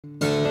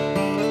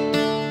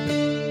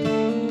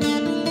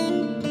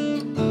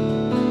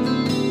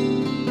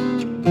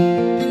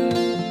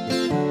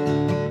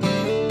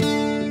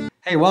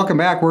Hey, welcome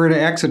back. We're in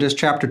Exodus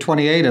chapter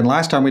 28, and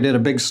last time we did a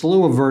big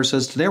slew of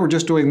verses. Today we're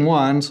just doing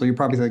one, so you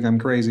probably think I'm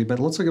crazy, but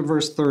let's look at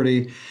verse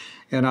 30,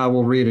 and I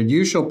will read it.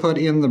 You shall put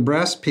in the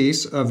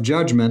breastpiece of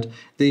judgment,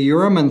 the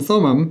Urim and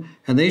Thummim,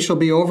 and they shall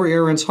be over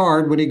Aaron's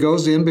heart when he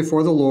goes in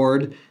before the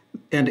Lord,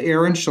 and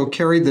Aaron shall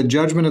carry the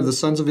judgment of the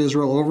sons of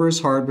Israel over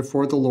his heart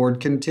before the Lord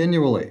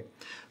continually.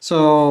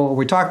 So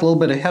we talked a little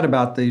bit ahead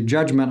about the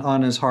judgment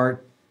on his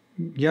heart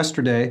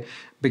yesterday,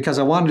 because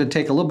I wanted to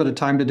take a little bit of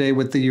time today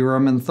with the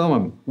Urim and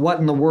Thummim. What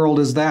in the world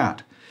is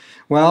that?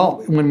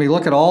 Well, when we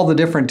look at all the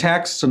different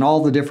texts and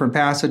all the different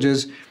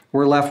passages,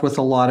 we're left with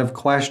a lot of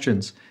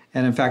questions.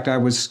 And in fact, I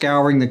was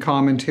scouring the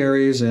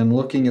commentaries and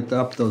looking at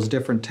up those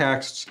different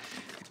texts.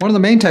 One of the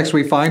main texts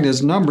we find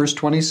is Numbers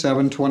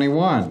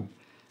 27:21.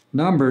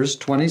 Numbers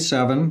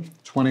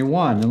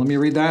 27:21. And let me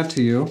read that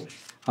to you.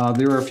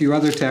 There are a few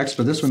other texts,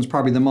 but this one's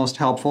probably the most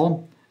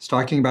helpful. It's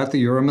talking about the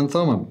Urim and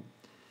Thummim.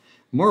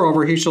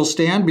 Moreover, he shall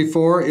stand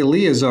before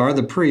Eleazar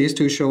the priest,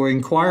 who shall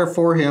inquire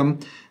for him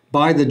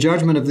by the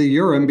judgment of the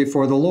Urim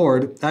before the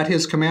Lord. At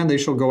his command they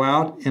shall go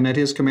out, and at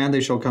his command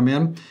they shall come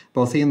in,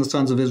 both he and the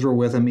sons of Israel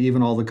with him,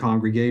 even all the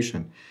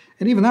congregation.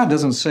 And even that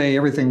doesn't say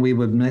everything we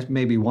would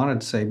maybe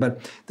wanted to say.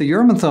 But the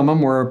Urim and Thummim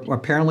were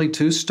apparently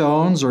two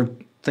stones or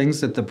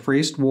things that the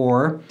priest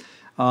wore.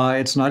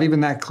 It's not even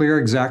that clear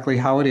exactly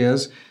how it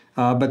is,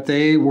 but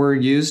they were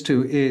used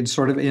to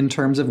sort of in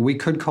terms of, we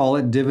could call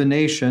it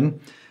divination.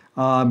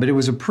 But it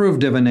was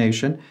approved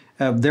divination.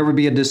 There would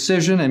be a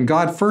decision, and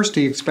God first,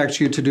 he expects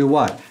you to do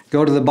what?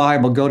 Go to the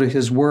Bible, go to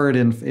his word,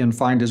 and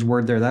find his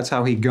word there. That's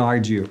how he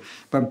guides you.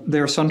 But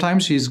there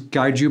sometimes he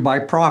guides you by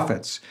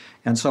prophets.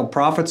 And so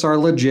prophets are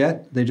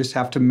legit. They just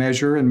have to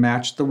measure and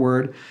match the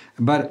word.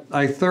 But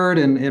a third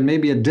and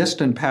maybe a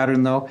distant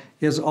pattern, though,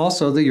 is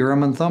also the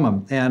Urim and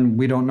Thummim. And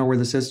we don't know where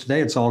this is today.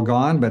 It's all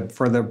gone. But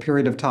for the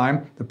period of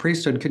time, the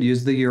priesthood could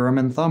use the Urim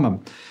and Thummim.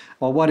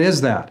 Well, what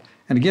is that?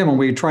 And again, when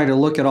we try to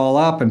look it all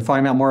up and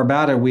find out more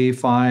about it, we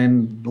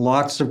find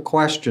lots of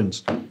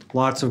questions,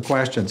 lots of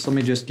questions. Let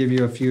me just give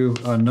you a few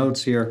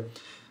notes here.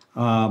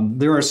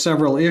 There are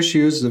several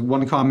issues that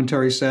one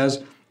commentary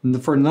says,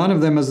 for none of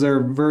them is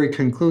there very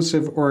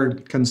conclusive or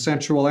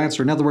consensual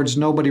answer. In other words,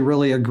 nobody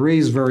really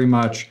agrees very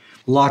much.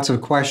 Lots of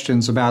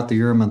questions about the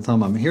Urim and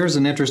Thummim. Here's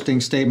an interesting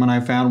statement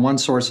I found. One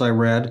source I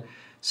read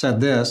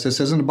said this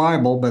isn't a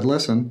Bible, but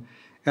listen.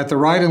 At the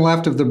right and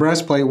left of the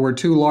breastplate were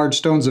two large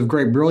stones of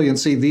great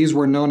brilliancy. These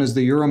were known as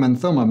the Urim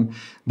and Thummim.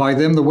 By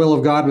them the will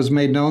of God was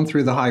made known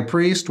through the high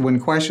priest. When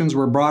questions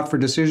were brought for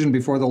decision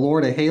before the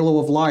Lord, a halo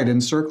of light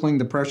encircling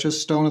the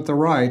precious stone at the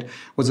right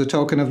was a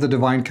token of the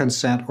divine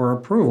consent or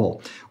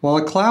approval, while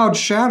a cloud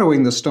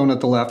shadowing the stone at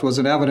the left was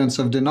an evidence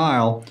of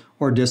denial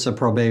or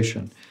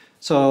disapprobation.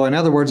 So in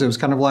other words, it was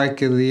kind of like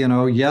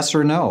the, yes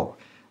or no.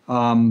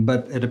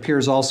 But it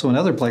appears also in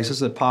other places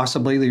that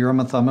possibly the Urim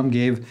and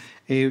Thummim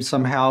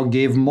somehow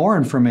gave more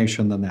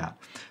information than that.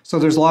 So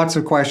there's lots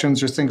of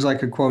questions. There's things I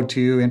could quote to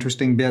you,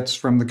 interesting bits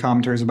from the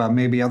commentaries about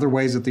maybe other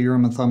ways that the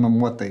Urim and Thummim,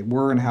 what they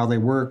were and how they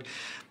worked.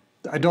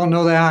 I don't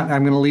know that.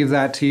 I'm going to leave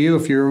that to you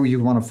if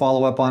you want to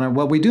follow up on it.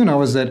 What we do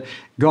know is that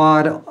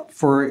God,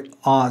 for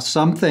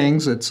some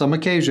things, at some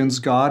occasions,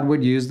 God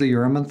would use the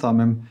Urim and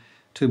Thummim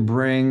to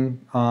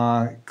bring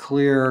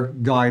clear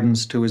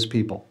guidance to his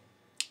people.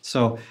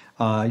 So,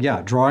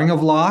 drawing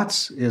of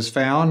lots is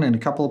found in a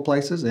couple of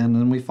places, and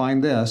then we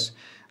find this,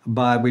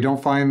 but we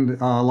don't find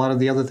a lot of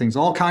the other things.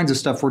 All kinds of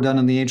stuff were done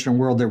in the ancient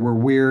world that were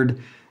weird,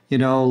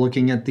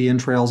 looking at the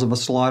entrails of a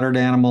slaughtered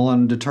animal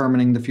and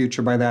determining the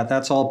future by that.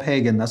 That's all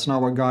pagan. That's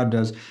not what God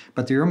does.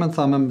 But the Urim and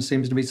Thummim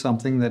seems to be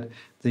something that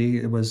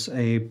it was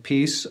a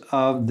piece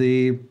of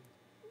the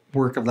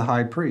work of the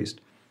high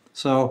priest.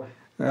 So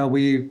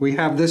we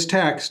have this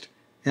text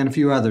and a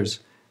few others.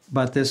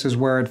 But this is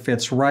where it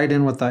fits right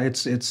in with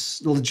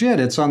it's legit.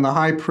 It's on the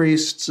high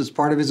priest's, it's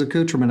part of his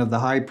accoutrement of the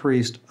high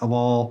priest of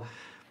all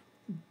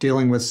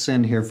dealing with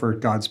sin here for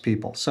God's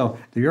people. So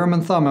the Urim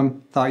and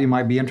Thummim, thought you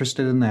might be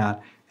interested in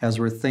that as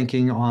we're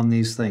thinking on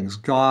these things.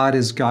 God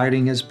is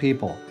guiding his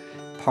people.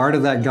 Part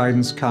of that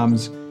guidance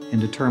comes in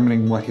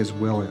determining what his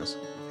will is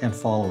and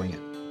following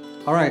it.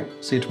 All right,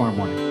 see you tomorrow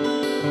morning.